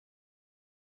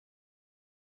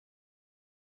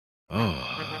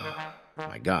Oh,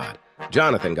 my God.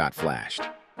 Jonathan got flashed.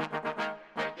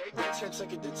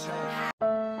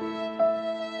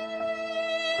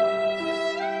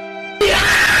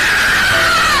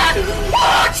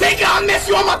 Oh, Chica, I miss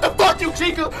you. I'm about to fuck you,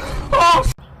 Chica. Oh.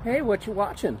 Hey, what you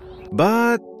watching?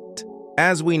 But,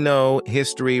 as we know,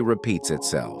 history repeats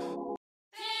itself.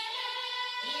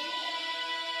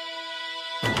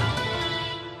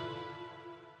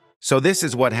 So this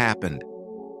is what happened.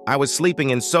 I was sleeping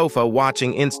in sofa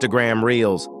watching Instagram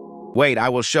Reels. Wait, I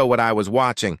will show what I was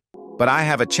watching. But I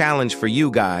have a challenge for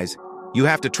you guys. You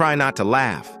have to try not to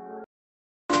laugh.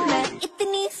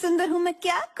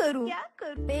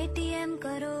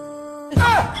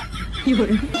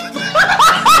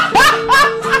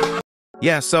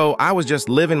 Yeah, so I was just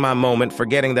living my moment,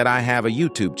 forgetting that I have a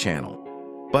YouTube channel.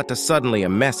 But suddenly a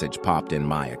message popped in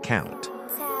my account.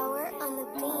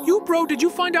 Bro, did you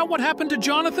find out what happened to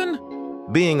Jonathan?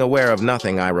 Being aware of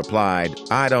nothing, I replied,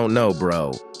 I don't know,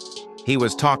 bro. He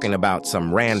was talking about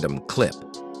some random clip.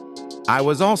 I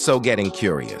was also getting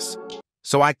curious.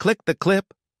 So I clicked the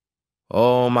clip.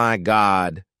 Oh my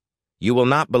God. You will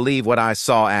not believe what I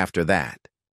saw after that.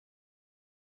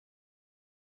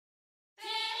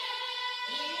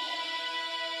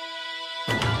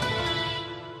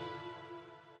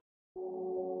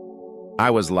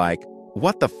 I was like,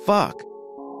 what the fuck?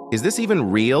 Is this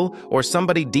even real, or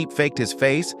somebody deepfaked his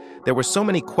face? There were so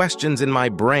many questions in my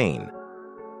brain.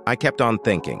 I kept on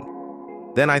thinking.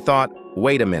 Then I thought,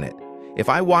 wait a minute. If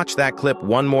I watch that clip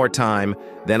one more time,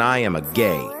 then I am a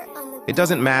gay. It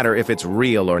doesn't matter if it's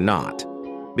real or not,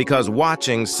 because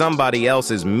watching somebody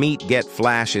else's meat get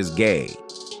flash is gay.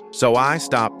 So I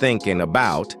stopped thinking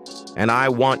about, and I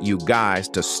want you guys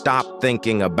to stop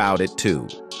thinking about it too.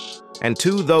 And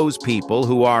to those people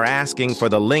who are asking for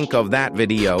the link of that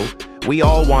video, we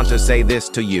all want to say this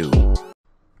to you.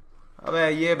 अबे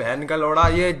ये बहन का लोड़ा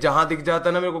ये जहाँ दिख जाता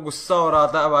है ना मेरे को गुस्सा हो रहा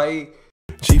था भाई.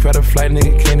 Chief had a flight,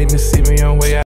 nigga can't even see me on way out.